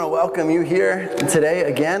to welcome you here today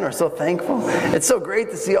again. We're so thankful. It's so great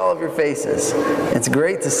to see all of your faces. It's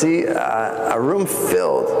great to see a room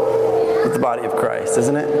filled with the body of Christ,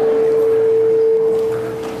 isn't it?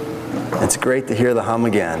 It's great to hear the hum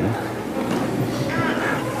again.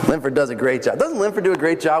 Linford does a great job. Doesn't Linford do a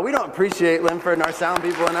great job? We don't appreciate Linford and our sound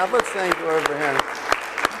people enough. Let's thank the Lord for him.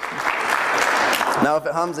 Now, if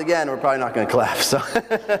it hums again, we're probably not going to clap. So,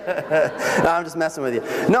 no, I'm just messing with you.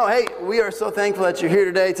 No, hey, we are so thankful that you're here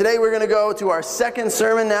today. Today, we're going to go to our second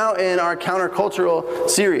sermon now in our countercultural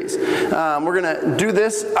series. We're going to do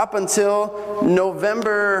this up until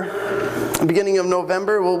November, beginning of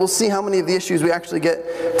November. We'll see how many of the issues we actually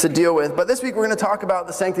get to deal with. But this week, we're going to talk about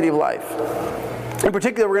the sanctity of life. In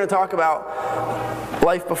particular, we're going to talk about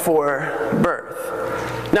life before birth.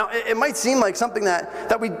 Now, it might seem like something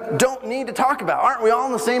that we don't need to talk about. Aren't we all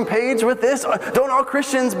on the same page with this? Don't all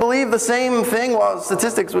Christians believe the same thing? Well,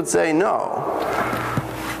 statistics would say no.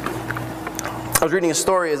 I was reading a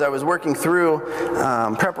story as I was working through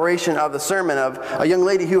preparation of the sermon of a young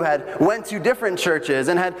lady who had went to different churches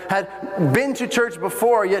and had been to church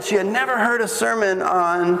before, yet she had never heard a sermon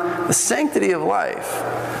on the sanctity of life.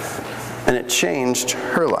 And it changed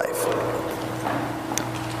her life.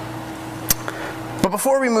 But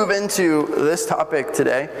before we move into this topic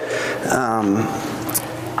today,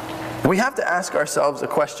 we have to ask ourselves a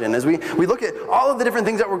question. As we look at all of the different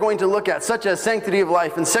things that we're going to look at, such as sanctity of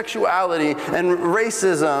life and sexuality and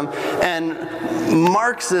racism and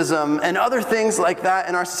Marxism and other things like that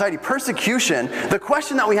in our society, persecution, the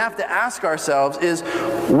question that we have to ask ourselves is,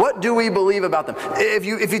 what do we believe about them? If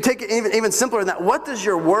you take it even simpler than that, what does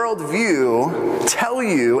your worldview tell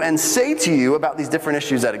you and say to you about these different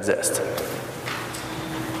issues that exist?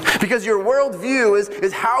 Because your worldview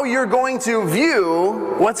is how you're going to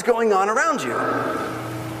view what's going on around you.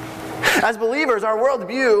 As believers, our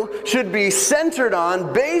worldview should be centered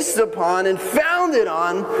on, based upon, and founded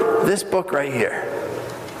on this book right here.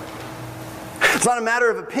 It's not a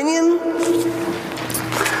matter of opinion,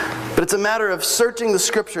 but it's a matter of searching the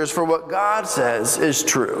scriptures for what God says is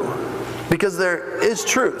true. Because there is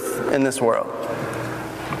truth in this world.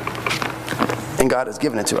 And God has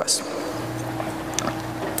given it to us.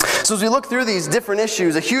 So as we look through these different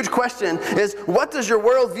issues, a huge question is, what does your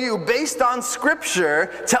worldview based on Scripture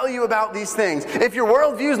tell you about these things? If your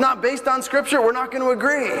worldview is not based on Scripture, we're not going to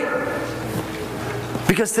agree.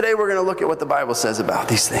 Because today we're going to look at what the Bible says about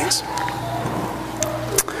these things.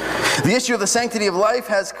 The issue of the sanctity of life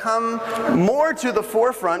has come more to the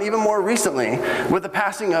forefront, even more recently, with the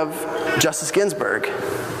passing of Justice Ginsburg.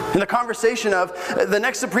 In the conversation of the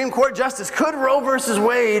next Supreme Court justice, could Roe versus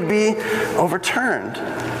Wade be overturned?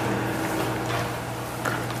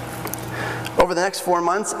 Over the next 4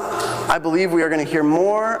 months, I believe we are going to hear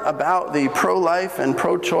more about the pro-life and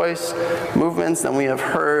pro-choice movements than we have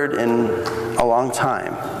heard in a long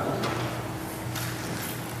time.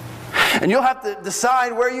 And you'll have to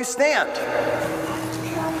decide where you stand.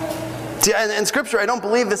 See, in Scripture, I don't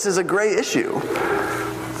believe this is a gray issue.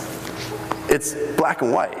 It's black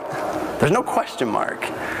and white. There's no question mark.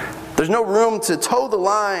 There's no room to toe the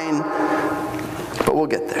line, but we'll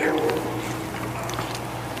get there.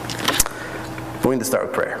 We need to start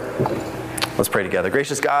with prayer. Let's pray together.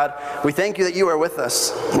 Gracious God, we thank you that you are with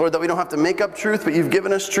us. Lord, that we don't have to make up truth, but you've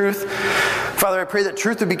given us truth. Father, I pray that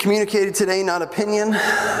truth would be communicated today, not opinion.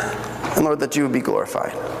 And Lord, that you would be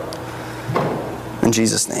glorified. In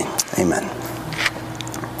Jesus' name, amen.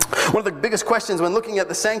 One of the biggest questions when looking at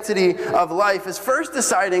the sanctity of life is first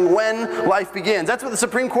deciding when life begins. That's what the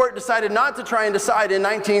Supreme Court decided not to try and decide in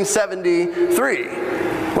 1973.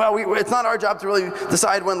 Well, it's not our job to really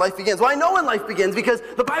decide when life begins. Well, I know when life begins because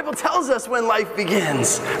the Bible tells us when life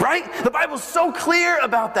begins, right? The Bible's so clear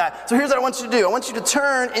about that. So here's what I want you to do. I want you to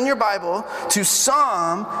turn in your Bible to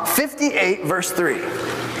Psalm 58, verse 3.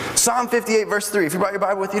 Psalm 58, verse 3. If you brought your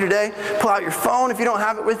Bible with you today, pull out your phone if you don't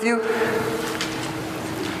have it with you.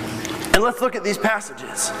 And let's look at these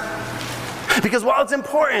passages. Because while it's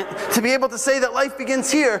important to be able to say that life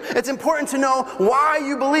begins here, it's important to know why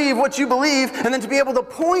you believe what you believe, and then to be able to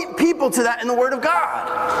point people to that in the Word of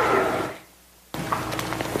God.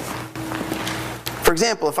 For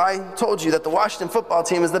example, if I told you that the Washington football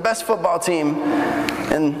team is the best football team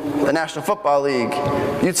in the National Football League,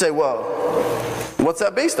 you'd say, well, what's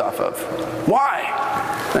that based off of? Why?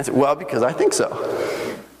 And I said, well, because I think so.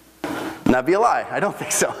 And that'd be a lie. I don't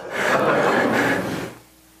think so.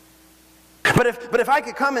 But if I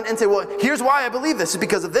could come and say, well, here's why I believe this. It's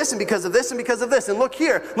because of this and because of this and because of this. And look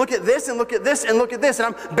here. Look at this and look at this and look at this.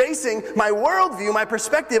 And I'm basing my worldview, my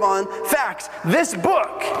perspective on facts. This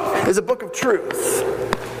book is a book of truth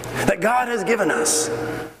that God has given us.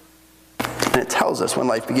 And it tells us when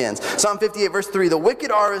life begins. Psalm 58, verse 3, the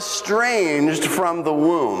wicked are estranged from the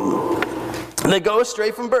womb. They go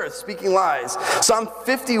astray from birth, speaking lies. Psalm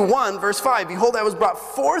 51, verse 5, behold, I was brought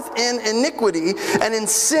forth in iniquity, and in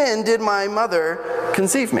sin did my mother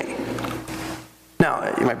conceive me.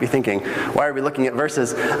 Now, you might be thinking, why are we looking at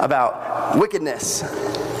verses about wickedness?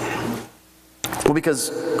 Well,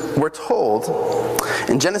 because we're told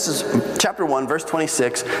in Genesis chapter 1, verse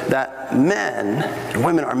 26, that men and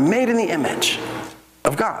women are made in the image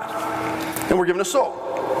of God. And we're given a soul.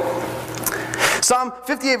 Psalm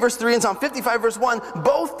 58, verse 3 and Psalm 55, verse 1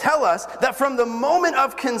 both tell us that from the moment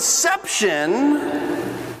of conception,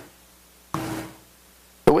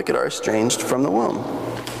 the wicked are estranged from the womb.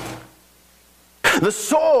 The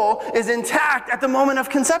soul is intact at the moment of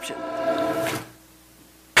conception.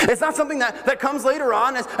 It's not something that comes later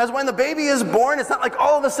on as when the baby is born. It's not like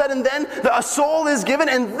all of a sudden then a soul is given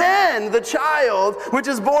and then the child which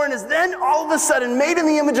is born is then all of a sudden made in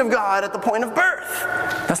the image of God at the point of birth.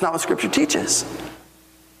 That's not what Scripture teaches.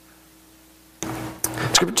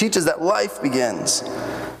 Scripture teaches that life begins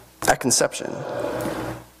at conception.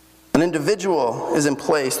 An individual is in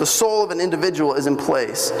place. The soul of an individual is in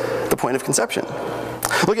place at the point of conception.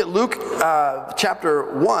 Look at Luke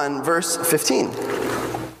chapter 1, verse 15.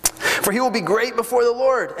 For he will be great before the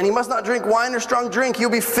Lord, and he must not drink wine or strong drink. He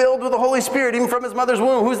will be filled with the Holy Spirit, even from his mother's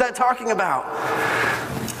womb. Who's that talking about?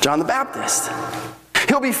 John the Baptist.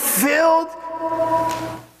 He'll be filled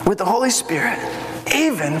with the Holy Spirit,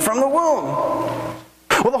 even from the womb.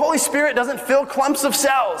 Well, the Holy Spirit doesn't fill clumps of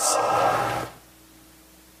cells.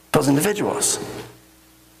 Those individuals.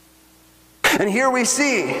 And here we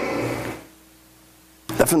see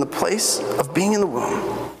that from the place of being in the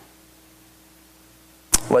womb,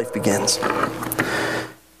 life begins.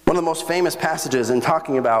 One of the most famous passages in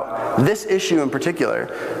talking about this issue in particular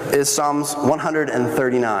is Psalms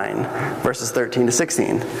 139, verses 13 to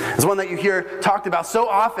 16. It's one that you hear talked about so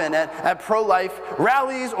often at pro-life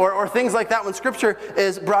rallies or things like that when Scripture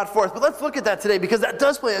is brought forth. But let's look at that today because that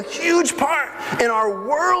does play a huge part in our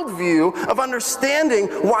worldview of understanding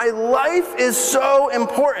why life is so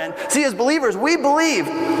important. See, as believers, we believe,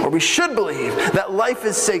 or we should believe, that life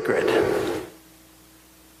is sacred.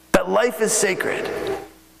 That life is sacred.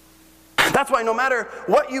 That's why no matter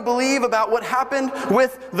what you believe about what happened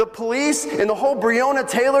with the police and the whole Breonna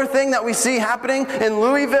Taylor thing that we see happening in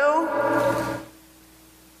Louisville,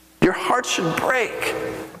 your heart should break.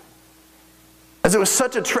 As it was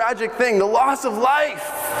such a tragic thing, the loss of life.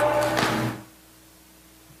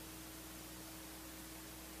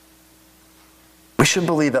 We should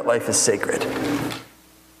believe that life is sacred.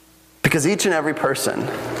 Because each and every person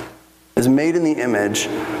is made in the image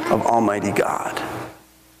of Almighty God.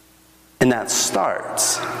 And that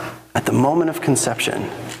starts at the moment of conception.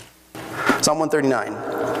 Psalm 139,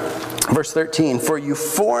 verse 13, for you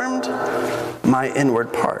formed my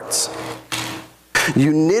inward parts.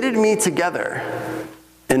 You knitted me together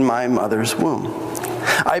in my mother's womb.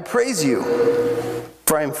 I praise you,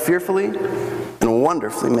 for I am fearfully and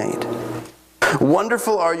wonderfully made.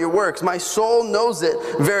 Wonderful are your works. My soul knows it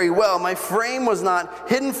very well. My frame was not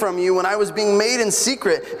hidden from you when I was being made in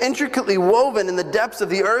secret, intricately woven in the depths of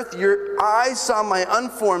the earth. Your eyes saw my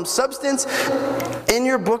unformed substance. In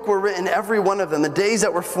your book were written every one of them, the days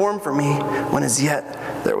that were formed for me, when as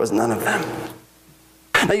yet there was none of them.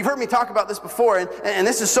 Now, you've heard me talk about this before, and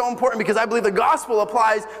this is so important because I believe the gospel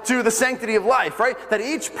applies to the sanctity of life, right? That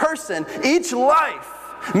each person, each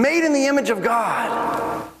life, made in the image of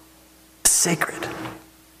God, sacred.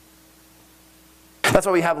 That's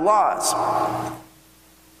why we have laws.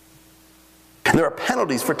 And there are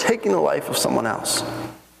penalties for taking the life of someone else.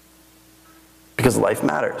 Because life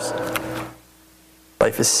matters.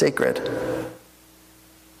 Life is sacred.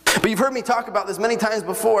 But you've heard me talk about this many times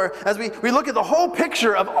before as we look at the whole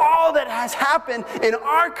picture of all that has happened in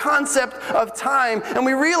our concept of time, and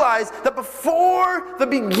we realize that before the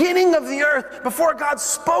beginning of the earth, before God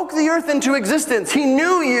spoke the earth into existence, He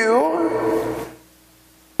knew you,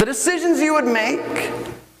 the decisions you would make,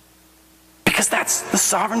 because that's the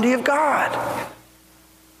sovereignty of God.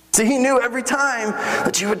 See, He knew every time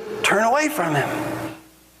that you would turn away from Him.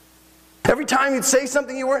 Every time you'd say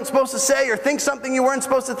something you weren't supposed to say or think something you weren't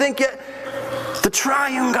supposed to think, yet the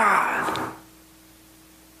triune God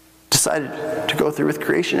decided to go through with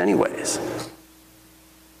creation anyways.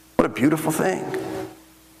 What a beautiful thing.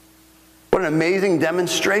 What an amazing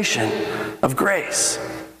demonstration of grace.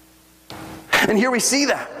 And here we see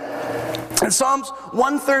that. In Psalms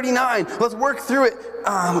 139, let's work through it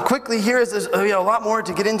quickly here, as there's a lot more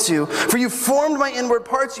to get into. For you formed my inward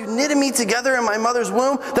parts, you knitted me together in my mother's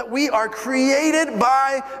womb, that we are created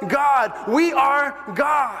by God. We are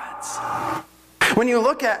God's. When you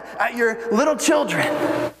look at your little children,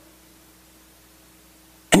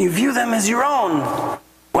 and you view them as your own,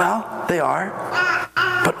 well, they are,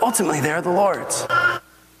 but ultimately they are the Lord's.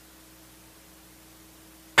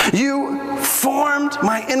 You formed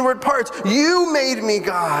my inward parts. You made me,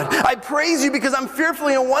 God. I praise you because I'm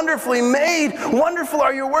fearfully and wonderfully made. Wonderful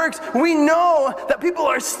are your works. We know that people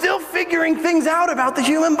are still figuring things out about the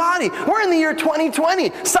human body. We're in the year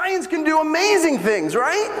 2020. Science can do amazing things,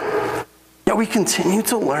 right? Yet we continue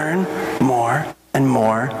to learn more and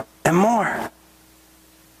more and more.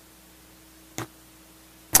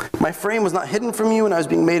 My frame was not hidden from you when I was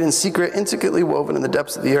being made in secret, intricately woven in the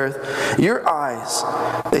depths of the earth. Your eyes,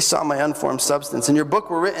 they saw my unformed substance. In your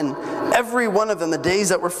book were written, every one of them, the days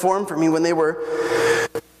that were formed for me, when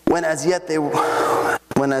as yet there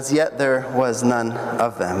was none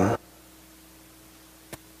of them.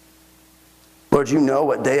 Lord, you know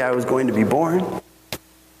what day I was going to be born.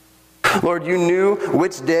 Lord, you knew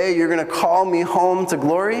which day you're going to call me home to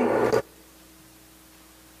glory.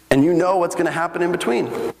 And you know what's going to happen in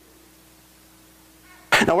between.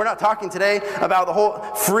 Now, we're not talking today about the whole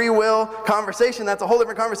free will conversation. That's a whole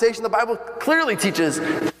different conversation. The Bible clearly teaches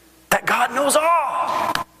that God knows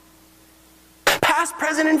all. Past,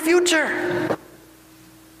 present, and future.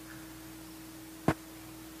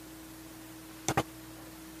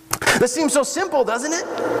 This seems so simple, doesn't it?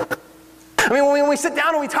 I mean, when we sit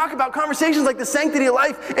down and we talk about conversations like the sanctity of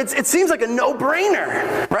life, it seems like a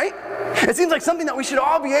no-brainer, right? It seems like something that we should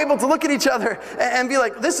all be able to look at each other and be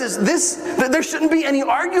like, there shouldn't be any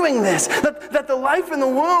arguing this. That the life in the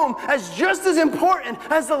womb is just as important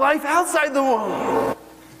as the life outside the womb.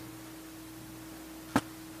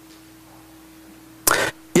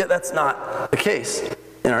 Yet that's not the case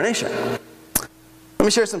in our nation. Let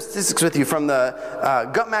me share some statistics with you from the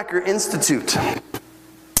Guttmacher Institute.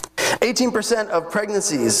 18% of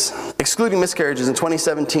pregnancies, excluding miscarriages, in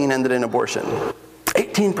 2017 ended in abortion.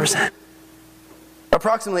 18%.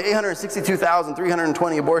 Approximately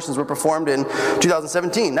 862,320 abortions were performed in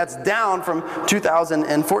 2017. That's down from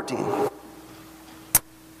 2014.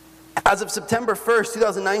 As of September 1st,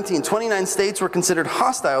 2019, 29 states were considered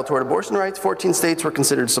hostile toward abortion rights, 14 states were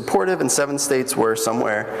considered supportive, and 7 states were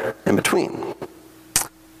somewhere in between.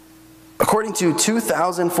 According to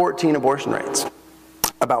 2014 abortion rates,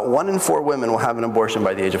 about 1 in 4 women will have an abortion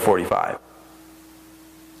by the age of 45.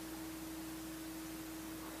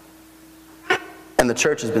 And the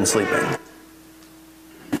church has been sleeping.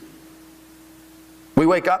 We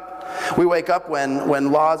wake up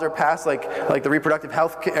when laws are passed like the Reproductive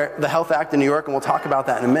Health Health Act in New York, and we'll talk about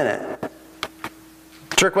that in a minute.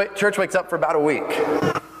 Church wakes up for about a week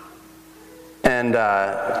and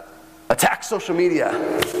attacks social media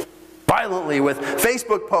violently with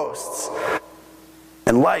Facebook posts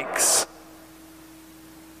and likes.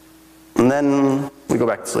 And then we go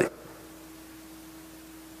back to sleep.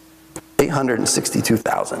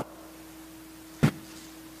 862,000.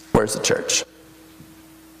 Where's the church?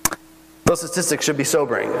 Those statistics should be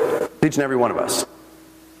sobering, each and every one of us.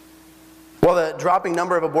 While the dropping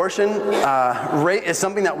number of abortion rate is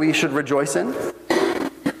something that we should rejoice in,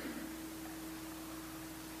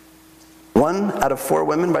 1 out of 4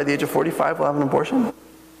 women by the age of 45 will have an abortion.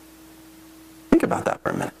 Think about that for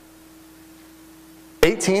a minute.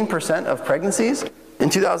 18% of pregnancies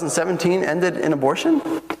in 2017 ended in abortion.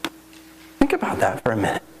 Think about that for a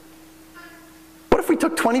minute. What if we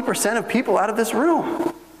took 20% of people out of this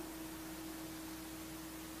room?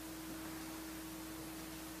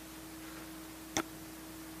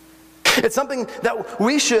 It's something that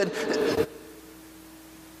we should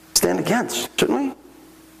stand against, shouldn't we?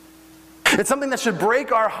 It's something that should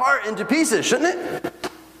break our heart into pieces, shouldn't it?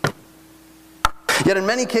 Yet in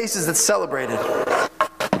many cases it's celebrated.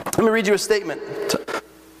 Let me read you a statement.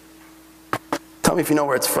 Tell me if you know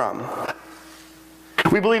where it's from.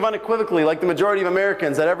 We believe unequivocally, like the majority of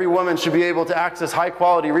Americans, that every woman should be able to access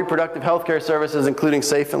high-quality reproductive health care services, including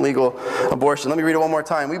safe and legal abortion. Let me read it one more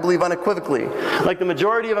time. We believe unequivocally, like the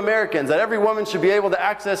majority of Americans, that every woman should be able to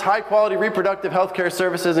access high-quality reproductive health care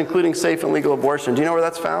services, including safe and legal abortion. Do you know where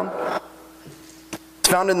that's found? It's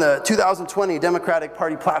found in the 2020 Democratic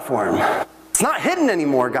Party platform. It's not hidden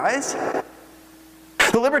anymore, guys.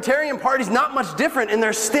 The Libertarian Party's not much different in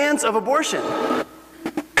their stance of abortion.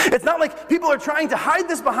 It's not like people are trying to hide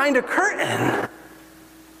this behind a curtain.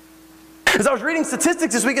 As I was reading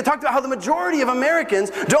statistics this week, it talked about how the majority of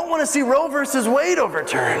Americans don't want to see Roe versus Wade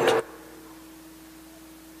overturned.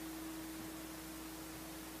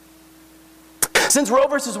 Since Roe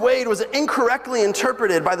versus Wade was incorrectly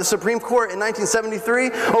interpreted by the Supreme Court in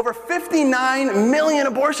 1973, over 59 million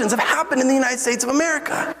abortions have happened in the United States of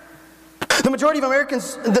America. The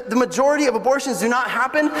majority of abortions do not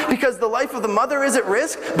happen because the life of the mother is at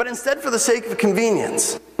risk, but instead for the sake of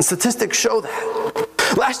convenience. And statistics show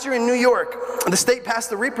that. Last year in New York, the state passed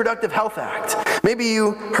the Reproductive Health Act. Maybe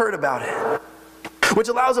you heard about it, which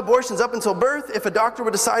allows abortions up until birth if a doctor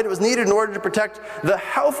would decide it was needed in order to protect the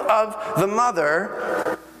health of the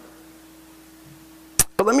mother.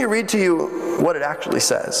 But let me read to you what it actually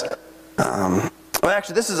says.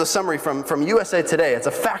 Actually, this is a summary from USA Today. It's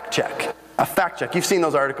a fact check. A fact check. You've seen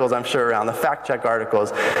those articles, I'm sure, around the fact check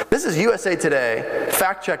articles. This is USA Today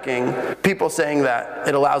fact checking people saying that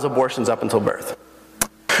it allows abortions up until birth.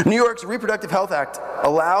 New York's Reproductive Health Act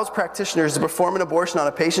allows practitioners to perform an abortion on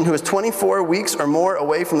a patient who is 24 weeks or more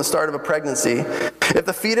away from the start of a pregnancy if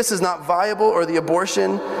the fetus is not viable or the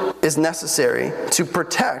abortion is necessary to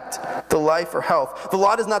protect the life or health. The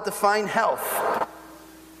law does not define health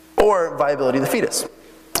or viability of the fetus.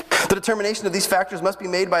 The determination of these factors must be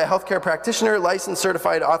made by a healthcare practitioner, licensed,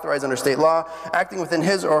 certified, authorized under state law, acting within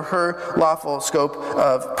his or her lawful scope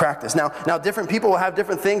of practice. Now different people will have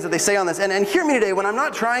different things that they say on this. And hear me today, when I'm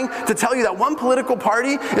not trying to tell you that one political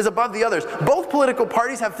party is above the others. Both political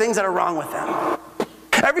parties have things that are wrong with them.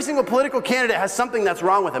 Every single political candidate has something that's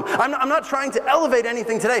wrong with him. I'm not trying to elevate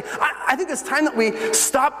anything today. I think it's time that we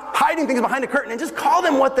stop hiding things behind a curtain and just call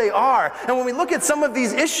them what they are. And when we look at some of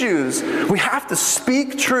these issues, we have to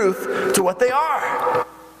speak truth to what they are.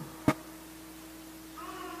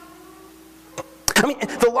 I mean,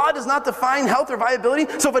 the law does not define health or viability,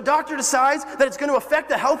 so if a doctor decides that it's going to affect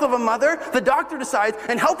the health of a mother, the doctor decides,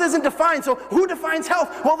 and health isn't defined, so who defines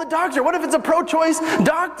health? Well, the doctor. What if it's a pro-choice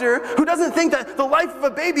doctor who doesn't think that the life of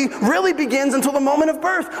a baby really begins until the moment of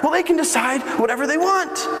birth? Well, they can decide whatever they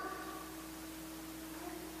want.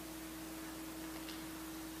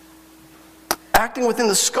 Acting within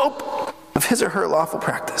the scope of his or her lawful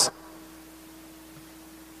practice.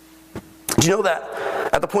 Do you know that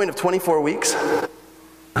at the point of 24 weeks,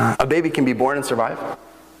 a baby can be born and survive?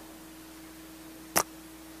 Do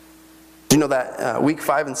you know that week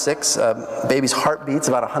 5 and 6, a baby's heart beats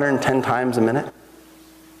about 110 times a minute?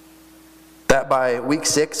 That by week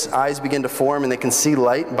 6, eyes begin to form and they can see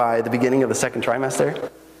light by the beginning of the second trimester?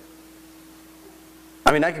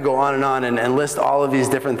 I mean, I could go on and list all of these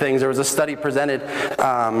different things. There was a study presented,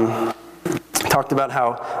 talked about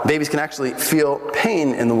how babies can actually feel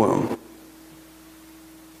pain in the womb.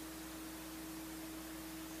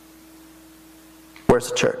 Where's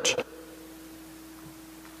the church? And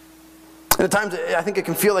at times, I think it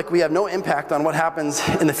can feel like we have no impact on what happens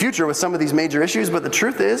in the future with some of these major issues, but the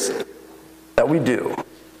truth is that we do.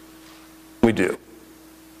 We do.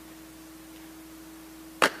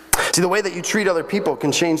 See, the way that you treat other people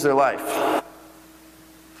can change their life.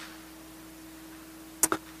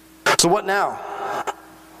 So what now?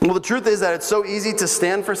 Well, the truth is that it's so easy to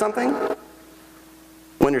stand for something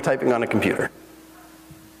when you're typing on a computer.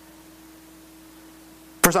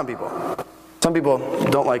 For some people. Some people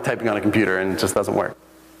don't like typing on a computer and it just doesn't work.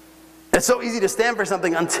 It's so easy to stand for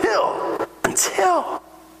something until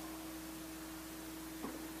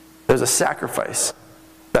there's a sacrifice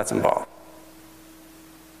that's involved.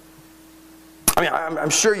 I mean,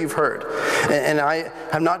 I'm sure you've heard, and I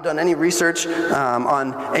have not done any research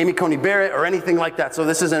on Amy Coney Barrett or anything like that, so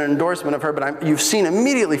this isn't an endorsement of her, but you've seen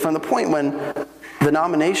immediately from the point when the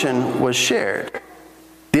nomination was shared,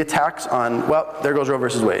 the attacks on, well, there goes Roe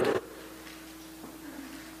versus Wade.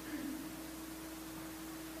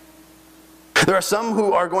 There are some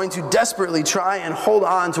who are going to desperately try and hold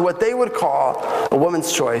on to what they would call a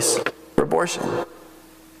woman's choice for abortion.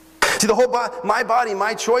 See, the whole my body,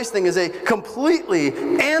 my choice thing is a completely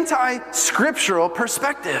anti-scriptural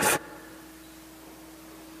perspective.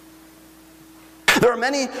 There are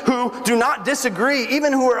many who do not disagree,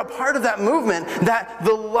 even who are a part of that movement, that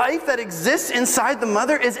the life that exists inside the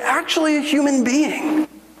mother is actually a human being.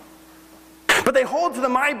 But they hold to the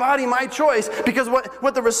my body, my choice, because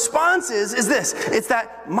what the response is this. It's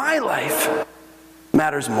that my life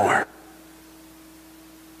matters more.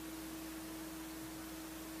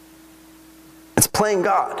 It's playing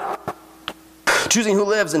God. Choosing who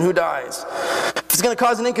lives and who dies. If it's going to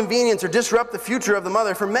cause an inconvenience or disrupt the future of the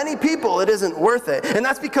mother, for many people it isn't worth it. And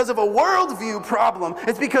that's because of a worldview problem.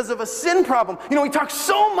 It's because of a sin problem. You know, we talk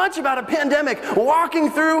so much about a pandemic walking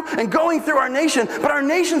through and going through our nation, but our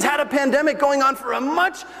nation's had a pandemic going on for a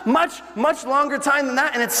much, much, much longer time than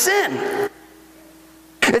that, and it's sin.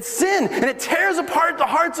 It's sin, and it tears apart the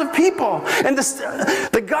hearts of people. And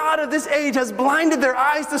the God of this age has blinded their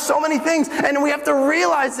eyes to so many things, and we have to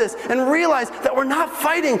realize this and realize that we're not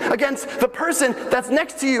fighting against the person that's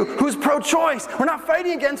next to you who's pro-choice. We're not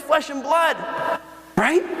fighting against flesh and blood,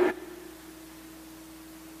 right?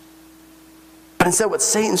 But instead, what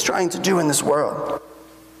Satan's trying to do in this world,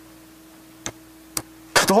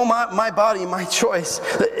 the whole my body, my choice,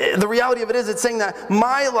 the reality of it is it's saying that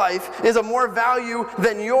my life is of more value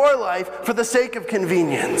than your life for the sake of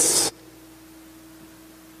convenience.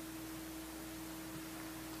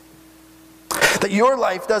 That your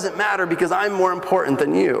life doesn't matter because I'm more important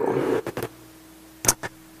than you.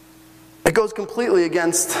 It goes completely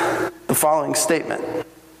against the following statement.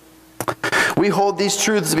 We hold these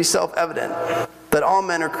truths to be self-evident, that all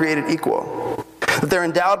men are created equal, that they're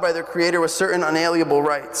endowed by their Creator with certain unalienable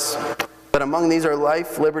rights, that among these are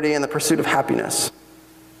life, liberty, and the pursuit of happiness.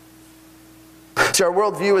 See, our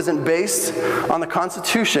worldview isn't based on the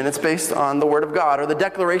Constitution, it's based on the Word of God, or the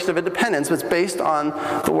Declaration of Independence, but it's based on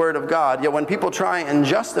the Word of God. Yet when people try and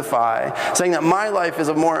justify saying that my life is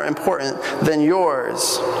more important than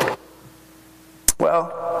yours,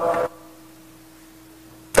 well,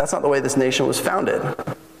 that's not the way this nation was founded.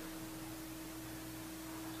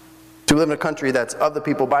 We live in a country that's of the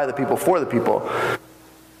people, by the people, for the people.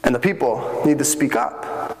 And the people need to speak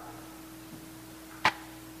up.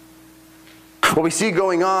 What we see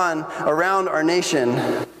going on around our nation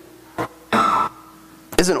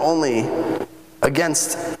isn't only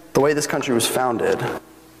against the way this country was founded,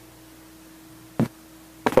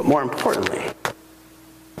 but more importantly,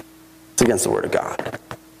 it's against the Word of God.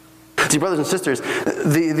 See, brothers and sisters,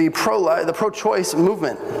 the pro-choice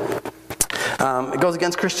movement, it goes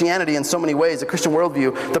against Christianity in so many ways, the Christian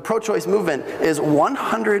worldview. The pro-choice movement is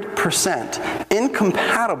 100%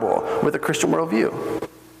 incompatible with the Christian worldview.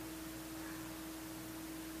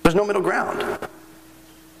 There's no middle ground.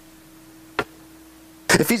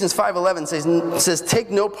 Ephesians 5:11 says, take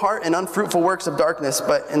no part in unfruitful works of darkness,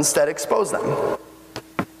 but instead expose them.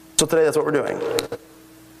 So today that's what we're doing.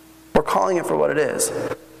 We're calling it for what it is,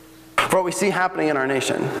 for what we see happening in our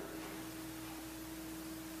nation.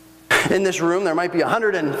 In this room, there might be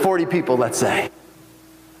 140 people, let's say.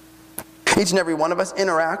 Each and every one of us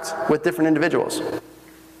interact with different individuals.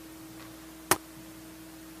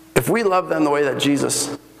 If we love them the way that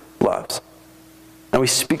Jesus loves, and we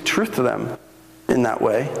speak truth to them in that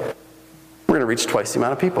way, we're going to reach twice the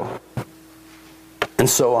amount of people. And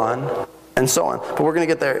so on, and so on. But we're going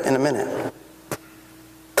to get there in a minute.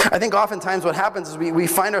 I think oftentimes what happens is we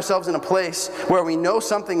find ourselves in a place where we know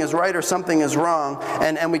something is right or something is wrong,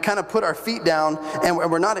 and we kind of put our feet down, and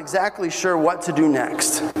we're not exactly sure what to do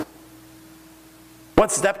next.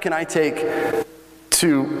 What step can I take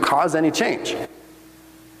to cause any change?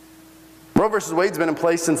 Roe versus Wade's been in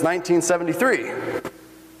place since 1973.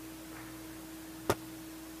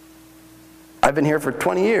 I've been here for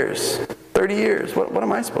 20 years, 30 years. What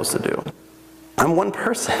am I supposed to do? I'm one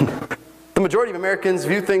person. The majority of Americans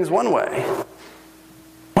view things one way.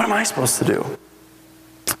 What am I supposed to do?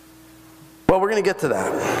 Well, we're going to get to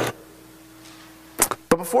that.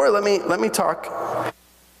 But before, let me talk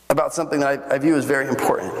about something that I view as very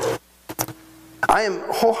important. I am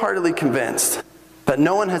wholeheartedly convinced that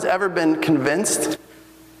no one has ever been convinced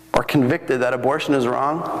or convicted that abortion is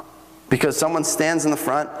wrong because someone stands in the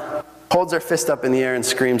front, holds their fist up in the air, and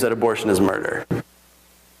screams that abortion is murder.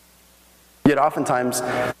 Yet oftentimes,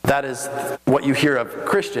 that is what you hear of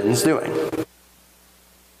Christians doing.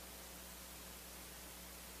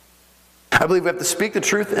 I believe we have to speak the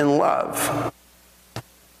truth in love.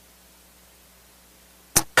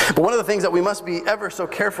 But one of the things that we must be ever so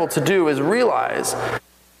careful to do is realize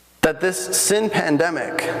that this sin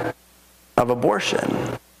pandemic of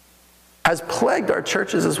abortion has plagued our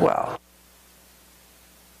churches as well.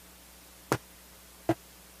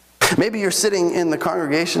 Maybe you're sitting in the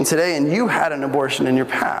congregation today and you had an abortion in your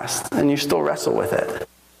past and you still wrestle with it.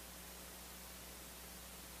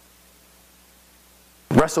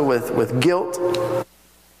 Wrestle with guilt,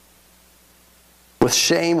 with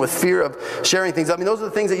shame, with fear of sharing things. I mean, those are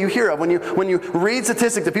the things that you hear of. When you read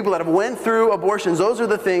statistics of people that have went through abortions, those are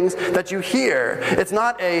the things that you hear. It's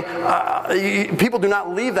not people do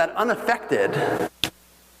not leave that unaffected.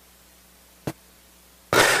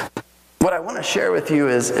 What I want to share with you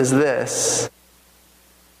is this,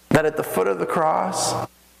 that at the foot of the cross,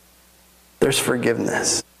 there's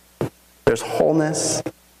forgiveness, there's wholeness,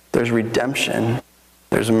 there's redemption,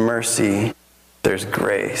 there's mercy, there's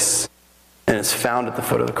grace, and it's found at the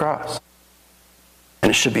foot of the cross.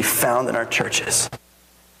 And it should be found in our churches.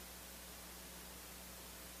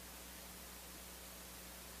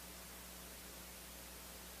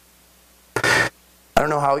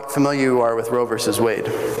 familiar you are with Roe versus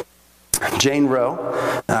Wade. Jane Roe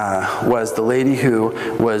was the lady who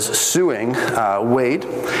was suing Wade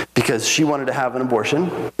because she wanted to have an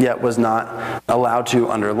abortion, yet was not allowed to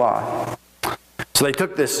under law. So they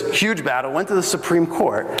took this huge battle, went to the Supreme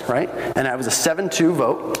Court, right? And it was a 7-2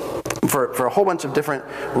 vote for a whole bunch of different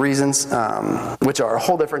reasons, which are a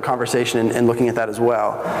whole different conversation in looking at that as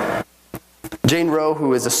well. Jane Roe,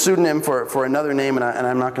 who is a pseudonym for another name, and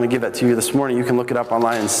I'm not going to give that to you this morning. You can look it up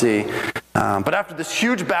online and see. But after this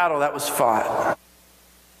huge battle that was fought,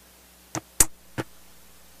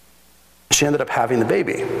 she ended up having the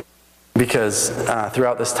baby. Because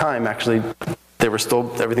throughout this time, actually,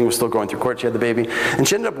 everything was still going through court. She had the baby. And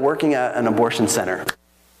she ended up working at an abortion center.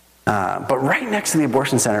 But right next to the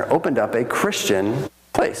abortion center opened up a Christian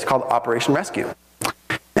place called Operation Rescue.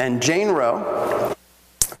 And Jane Roe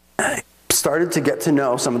started to get to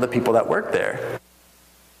know some of the people that worked there.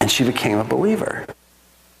 And she became a believer.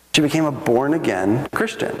 She became a born-again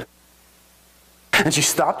Christian. And she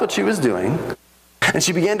stopped what she was doing, and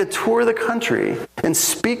she began to tour the country and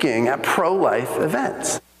speaking at pro-life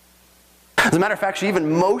events. As a matter of fact, she even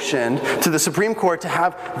motioned to the Supreme Court to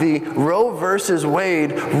have the Roe versus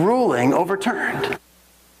Wade ruling overturned.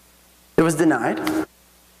 It was denied.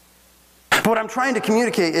 But what I'm trying to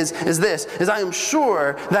communicate is I am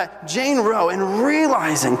sure that Jane Roe, in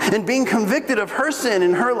realizing and being convicted of her sin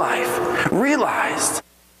in her life, realized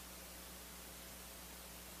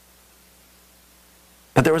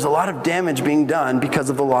that there was a lot of damage being done because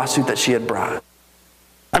of the lawsuit that she had brought.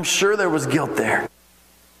 I'm sure there was guilt there.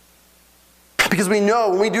 Because we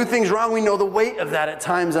know when we do things wrong, we know the weight of that at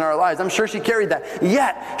times in our lives. I'm sure she carried that.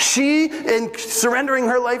 Yet, she, in surrendering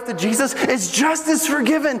her life to Jesus, is just as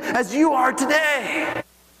forgiven as you are today.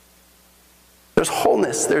 There's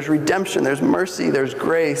wholeness, there's redemption, there's mercy, there's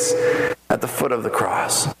grace at the foot of the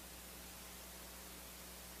cross.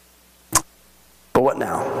 But what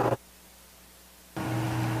now?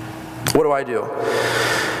 What do I do?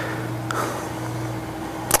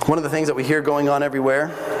 One of the things that we hear going on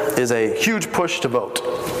everywhere is a huge push to vote.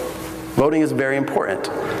 Voting is very important.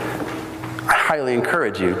 I highly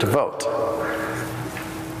encourage you to vote.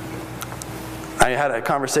 I had a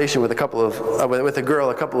conversation with a girl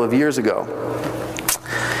a couple of years ago,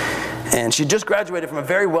 and she just graduated from a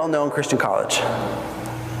very well-known Christian college.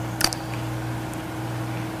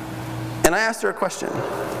 And I asked her a question.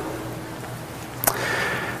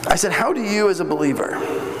 I said, how do you as a believer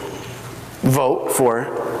vote for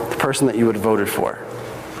the person that you would have voted for?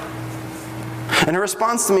 And her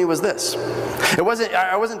response to me was this. I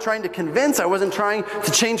wasn't trying to convince, I wasn't trying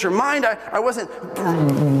to change her mind, I wasn't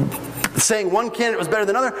saying one candidate was better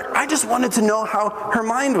than another. I just wanted to know how her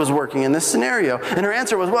mind was working in this scenario. And her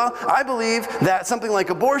answer was, well, I believe that something like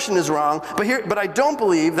abortion is wrong, but I don't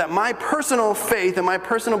believe that my personal faith and my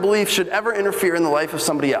personal belief should ever interfere in the life of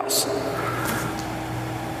somebody else.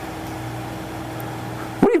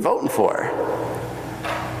 What are you voting for?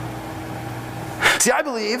 See, I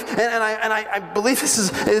believe, and I believe this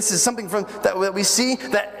is something that we see,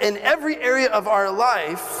 that in every area of our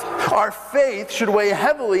life, our faith should weigh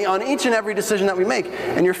heavily on each and every decision that we make.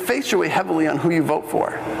 And your faith should weigh heavily on who you vote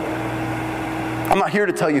for. I'm not here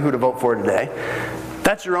to tell you who to vote for today.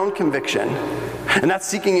 That's your own conviction. And that's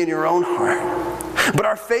seeking in your own heart. But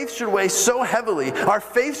our faith should weigh so heavily. Our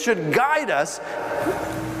faith should guide us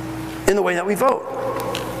in the way that we vote.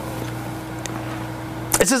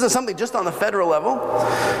 This isn't something just on the federal level,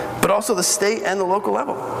 but also the state and the local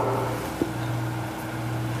level.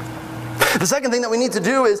 The second thing that we need to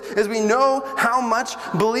do is we know how much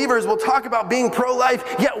believers will talk about being pro-life,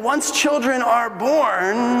 yet once children are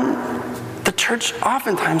born, the church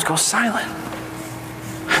oftentimes goes silent.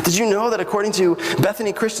 Did you know that according to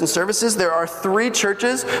Bethany Christian Services, there are 3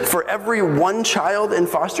 churches for every 1 child in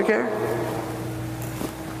foster care?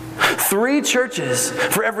 3 churches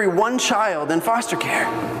for every 1 child in foster care.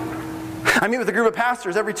 I meet with a group of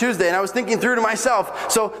pastors every Tuesday, and I was thinking through to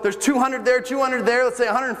myself, so there's 200 there, 200 there, let's say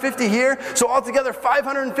 150 here, so altogether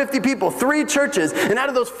 550 people, 3 churches, and out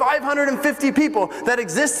of those 550 people that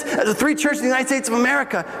exist as the 3 churches in the United States of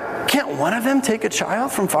America, can't one of them take a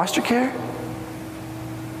child from foster care?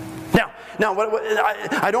 Now,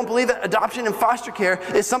 I don't believe that adoption and foster care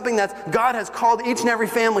is something that God has called each and every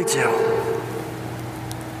family to.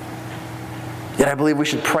 Yet I believe we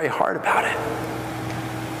should pray hard about it.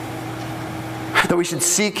 That we should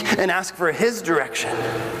seek and ask for His direction.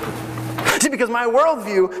 See, because my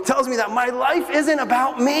worldview tells me that my life isn't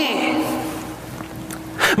about me.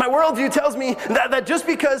 My worldview tells me that just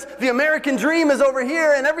because the American dream is over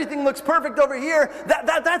here and everything looks perfect over here,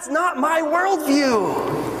 that's not my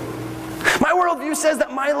worldview. My worldview says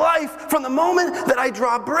that my life, from the moment that I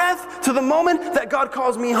draw breath to the moment that God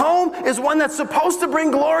calls me home, is one that's supposed to bring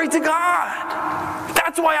glory to God.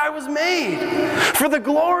 That's why I was made. For the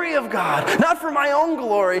glory of God. Not for my own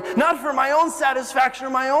glory, not for my own satisfaction or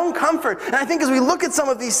my own comfort. And I think as we look at some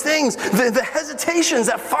of these things, the hesitations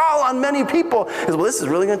that fall on many people is, well, this is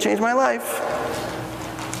really going to change my life.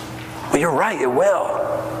 Well, you're right, it will.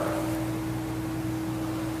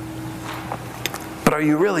 But are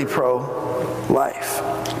you really pro-life?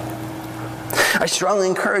 I strongly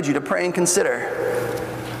encourage you to pray and consider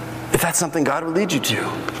if that's something God would lead you to.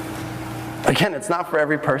 Again, it's not for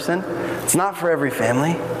every person. It's not for every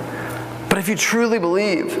family. But if you truly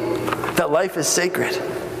believe that life is sacred,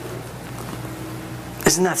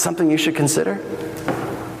 isn't that something you should consider?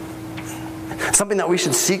 Something that we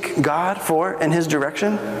should seek God for in His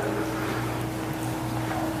direction?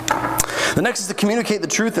 The next is to communicate the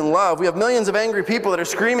truth in love. We have millions of angry people that are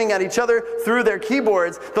screaming at each other through their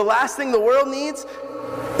keyboards. The last thing the world needs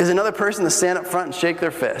is another person to stand up front and shake their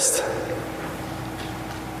fist.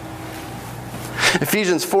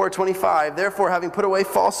 Ephesians 4:25, therefore, having put away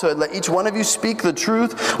falsehood, let each one of you speak the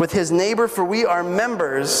truth with his neighbor, for we are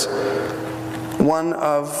members one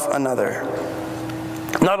of another.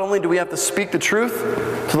 Not only do we have to speak the truth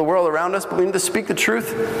to the world around us, but we need to speak the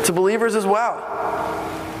truth to believers as well.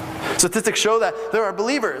 Statistics show that there are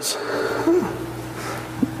believers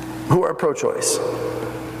who are pro-choice.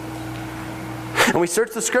 And we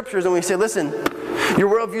search the scriptures and we say, listen, your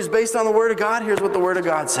worldview is based on the Word of God. Here's what the Word of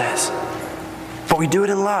God says. But we do it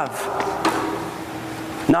in love,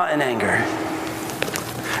 not in anger.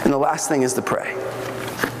 And the last thing is to pray.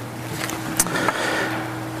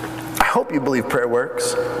 I hope you believe prayer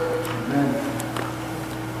works.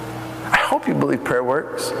 I hope you believe prayer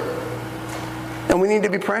works. And we need to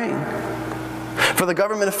be praying for the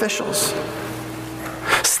government officials,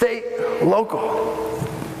 state, local,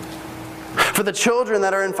 for the children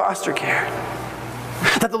that are in foster care,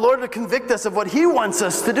 that the Lord would convict us of what He wants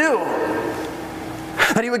us to do,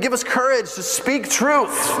 that He would give us courage to speak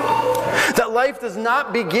truth, that life does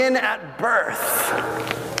not begin at birth,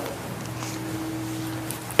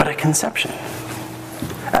 but at conception,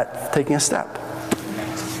 at taking a step.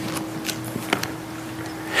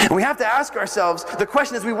 And we have to ask ourselves the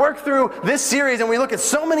question as we work through this series and we look at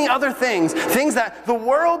so many other things that the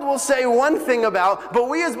world will say one thing about, but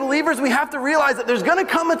we as believers, we have to realize that there's going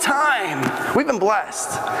to come a time, we've been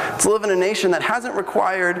blessed to live in a nation that hasn't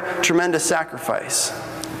required tremendous sacrifice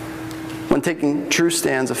when taking true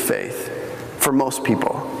stands of faith for most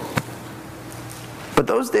people. But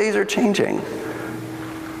those days are changing.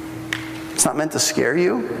 It's not meant to scare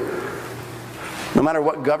you. No matter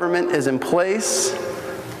what government is in place,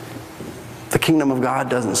 the kingdom of God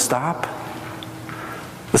doesn't stop.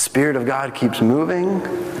 The Spirit of God keeps moving.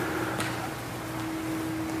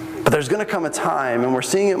 But there's going to come a time, and we're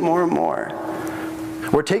seeing it more and more,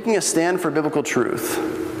 where taking a stand for biblical truth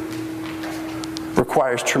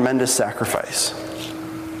requires tremendous sacrifice.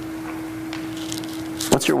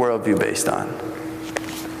 What's your worldview based on?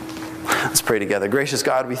 Let's pray together. Gracious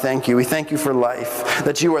God, we thank you. We thank you for life,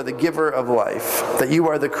 that you are the giver of life, that you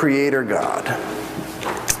are the creator God.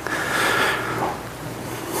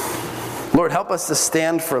 Lord, help us to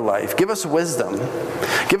stand for life. Give us wisdom.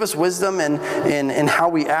 Give us wisdom in how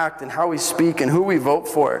we act and how we speak and who we vote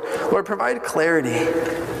for. Lord, provide clarity.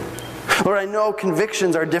 Lord, I know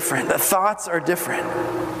convictions are different, that thoughts are different.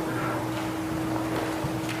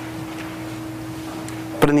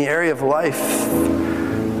 But in the area of life,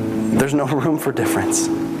 there's no room for difference.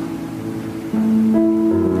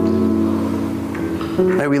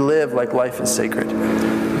 May we live like life is sacred.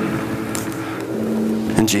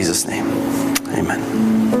 In Jesus' name,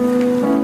 amen.